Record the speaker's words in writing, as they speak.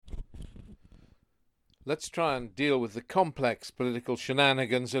Let's try and deal with the complex political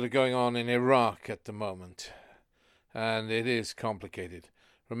shenanigans that are going on in Iraq at the moment. And it is complicated.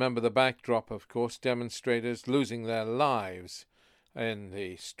 Remember the backdrop, of course, demonstrators losing their lives in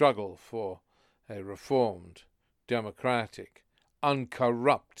the struggle for a reformed, democratic,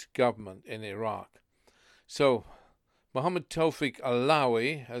 uncorrupt government in Iraq. So, Mohammed Tawfiq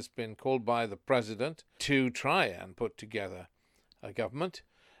Alawi has been called by the president to try and put together a government,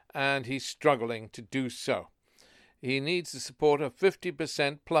 and he's struggling to do so. He needs the support of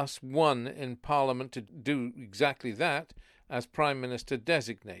 50% plus one in Parliament to do exactly that as Prime Minister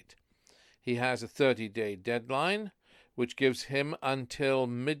designate. He has a 30-day deadline, which gives him until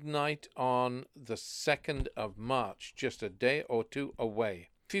midnight on the 2nd of March, just a day or two away.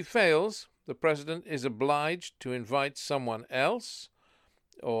 If he fails, the president is obliged to invite someone else,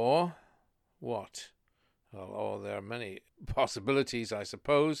 or what? Well, there are many possibilities, I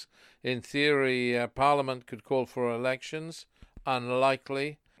suppose. In theory, Parliament could call for elections.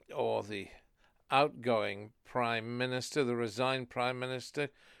 Unlikely. Or the outgoing Prime Minister, the resigned Prime Minister,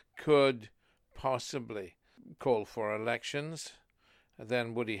 could possibly call for elections.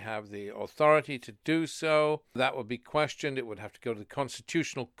 Then would he have the authority to do so? That would be questioned. It would have to go to the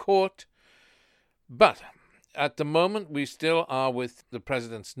Constitutional Court. But at the moment, we still are with the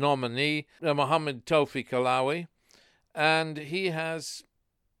president's nominee, Mohammed Tawfiq Alawi, and he has,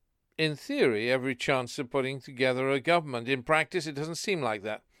 in theory, every chance of putting together a government. In practice, it doesn't seem like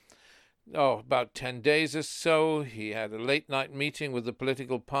that. About 10 days or so, he had a late-night meeting with the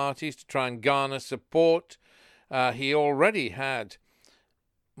political parties to try and garner support. He already had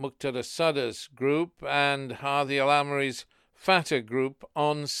Muqtada Sadr's group and Hadi al-Amri's Fatah group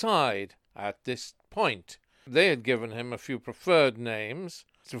on side at this point. They had given him a few preferred names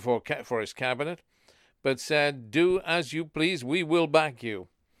for his cabinet, but said, "Do as you please, we will back you."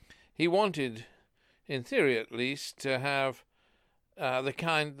 He wanted, in theory at least, to have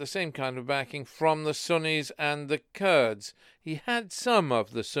the same kind of backing from the Sunnis and the Kurds. He had some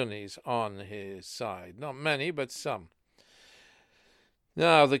of the Sunnis on his side, not many, but some.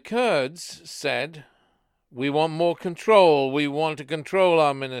 Now, the Kurds said, "We want more control. We want to control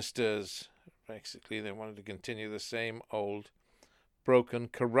our ministers." Basically, they wanted to continue the same old, broken,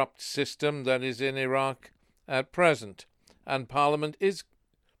 corrupt system that is in Iraq at present. And Parliament is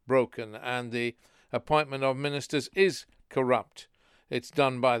broken, and the appointment of ministers is corrupt. It's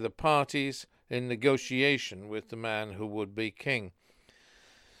done by the parties in negotiation with the man who would be king.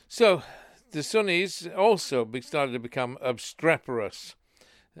 So the Sunnis also started to become obstreperous.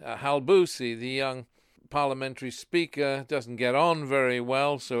 Halbusi, the young parliamentary speaker, doesn't get on very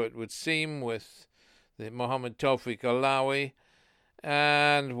well, so it would seem, with the Mohammed Tawfiq Alawi,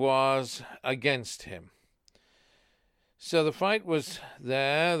 and was against him. So the fight was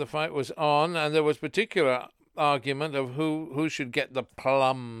there, the fight was on, and there was particular argument of who should get the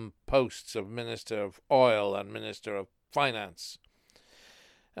plum posts of Minister of Oil and Minister of Finance.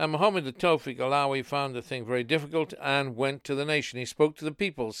 And Mohammed Tawfiq Alawi found the thing very difficult and went to the nation. He spoke to the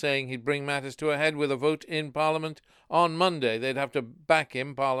people, saying he'd bring matters to a head with a vote in Parliament on Monday. They'd have to back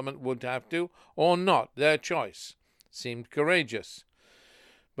him, Parliament would have to, or not, their choice. Seemed courageous.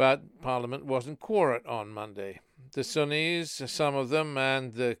 But Parliament wasn't quorate on Monday. The Sunnis, some of them,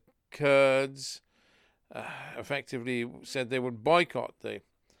 and the Kurds effectively said they would boycott the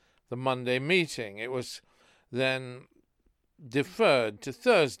Monday meeting. It was then deferred to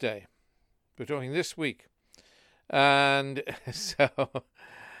Thursday. We're talking this week. And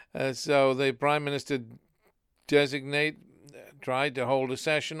so the Prime Minister designate tried to hold a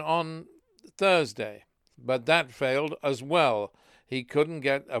session on Thursday, but that failed as well. He couldn't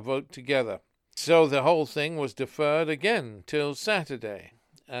get a vote together. So the whole thing was deferred again till Saturday.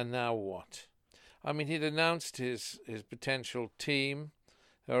 And now what? I mean, he'd announced his potential team,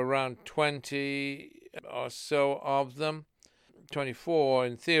 around 20 or so of them. 24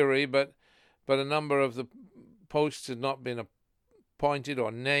 in theory, but a number of the posts had not been appointed or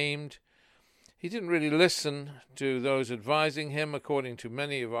named. He didn't really listen to those advising him, according to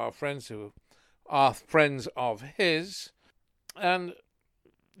many of our friends who are friends of his. And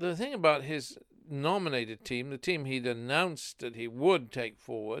the thing about his nominated team, the team he'd announced that he would take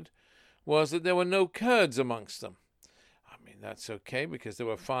forward, was that there were no Kurds amongst them. I mean, that's okay, because there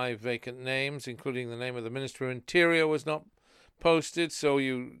were 5 vacant names, including the name of the Minister of Interior was not posted, so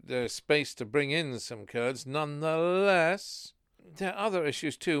there's space to bring in some Kurds. Nonetheless, there are other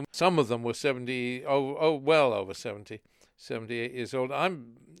issues too. Some of them were well over 70, 78 years old. I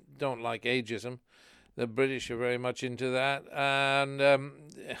don't like ageism. The British are very much into that, and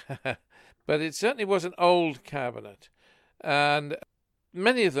but it certainly was an old cabinet. And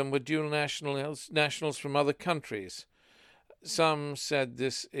many of them were dual nationals from other countries. Some said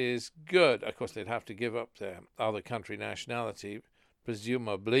this is good. Of course, they'd have to give up their other country nationality,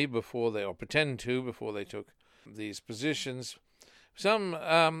 presumably, or pretend to, before they took these positions. Some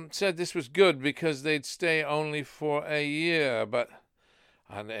said this was good because they'd stay only for a year,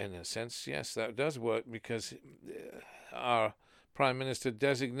 and in a sense, yes, that does work, because our Prime Minister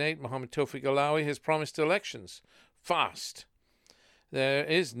designate, Mohammed Tawfiq Alawi, has promised elections fast. There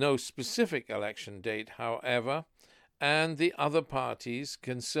is no specific election date, however, and the other parties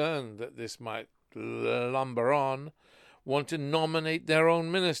concerned that this might lumber on want to nominate their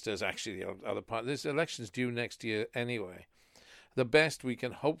own ministers. Actually, the other part, this election's due next year anyway. The best we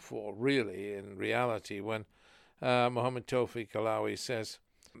can hope for, really, in reality, when Mohammed Tawfiq Alawi says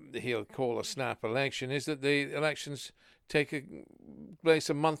he'll call a snap election, is that the elections take place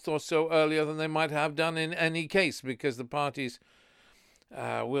a month or so earlier than they might have done in any case, because the parties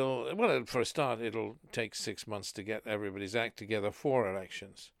for a start, it'll take 6 months to get everybody's act together for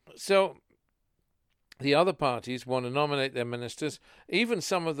elections. So the other parties want to nominate their ministers. Even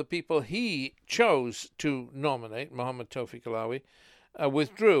some of the people he chose to nominate, Mohammed Tawfiq Alawi,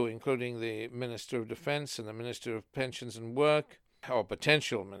 withdrew, including the Minister of Defence and the Minister of Pensions and Work, or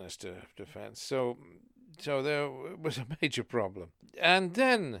potential Minister of Defence. So there was a major problem. And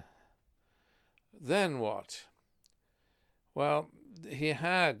then what? Well,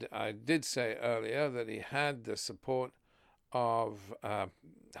 I did say earlier that he had the support of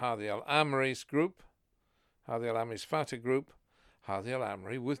Hadi al-Amri's group, Hadi al-Amri's Fatah group. Hadi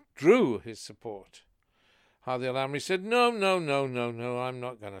al-Amri withdrew his support. Hadi al-Amri said, no, I'm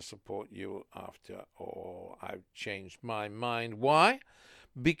not going to support you after all. I've changed my mind. Why?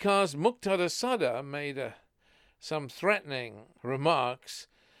 Because Muqtada Sadr made some threatening remarks,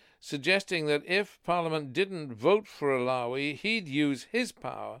 suggesting that if Parliament didn't vote for Alawi, he'd use his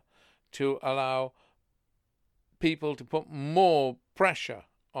power to allow people to put more pressure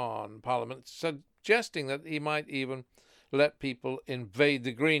on Parliament, suggesting that he might even let people invade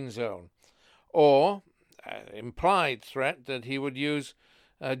the Green Zone, or implied threat that he would use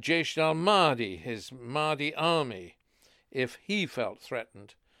Jaish al-Mahdi, his Mahdi army, if he felt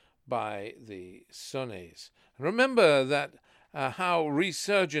threatened by the Sunnis. Remember that how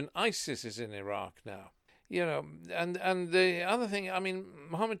resurgent ISIS is in Iraq now. And the other thing,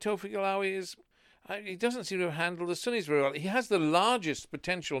 Mohammed Tawfiq Alawi he doesn't seem to have handled the Sunnis very well. He has the largest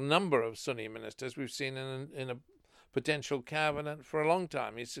potential number of Sunni ministers we've seen in a potential cabinet for a long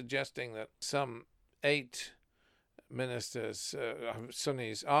time. He's suggesting that some 8 ministers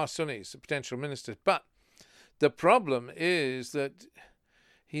are Sunnis, potential ministers. But the problem is that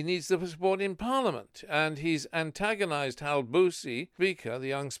he needs the support in Parliament, and he's antagonized Halbusi, Speaker, the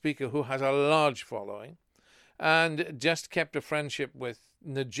young Speaker who has a large following, and just kept a friendship with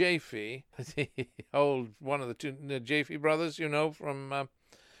Najafi, one of the 2 Najafi brothers, from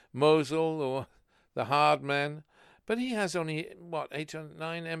Mosul, or the hard men. But he has only, 8 or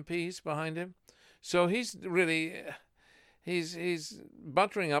 9 MPs behind him. So he's really, he's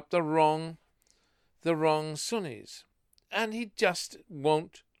buttering up the wrong Sunnis. And he just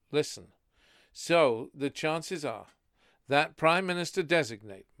won't listen. So the chances are that Prime Minister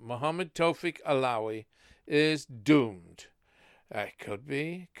designate, Mohammed Tawfiq Alawi, is doomed. Could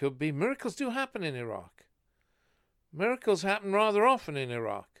be. Miracles do happen in Iraq. Miracles happen rather often in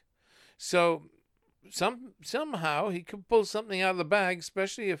Iraq. So somehow he could pull something out of the bag,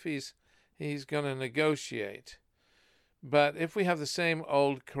 especially if he's going to negotiate. But if we have the same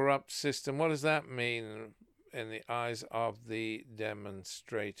old corrupt system, what does that mean in the eyes of the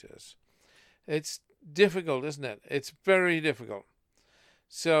demonstrators? It's difficult, isn't it? It's very difficult.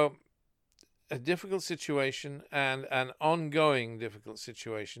 So, a difficult situation, and an ongoing difficult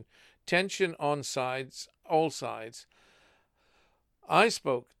situation. Tension on all sides. I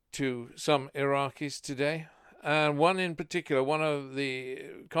spoke to some Iraqis today, and one in particular, one of the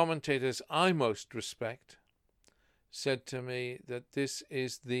commentators I most respect, said to me that this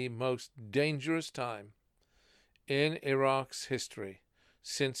is the most dangerous time in Iraq's history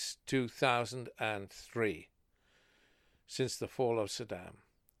since 2003, since the fall of Saddam.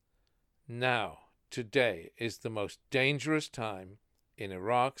 Now, today is the most dangerous time in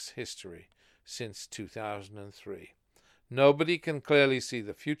Iraq's history since 2003. Nobody can clearly see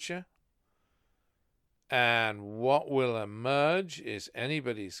the future, and what will emerge is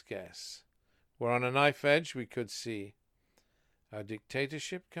anybody's guess. We're on a knife edge. We could see a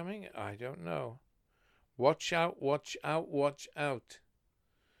dictatorship coming. I don't know. Watch out, watch out, watch out.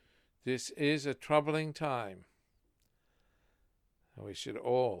 This is a troubling time. We should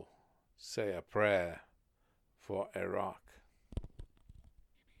all say a prayer for Iraq.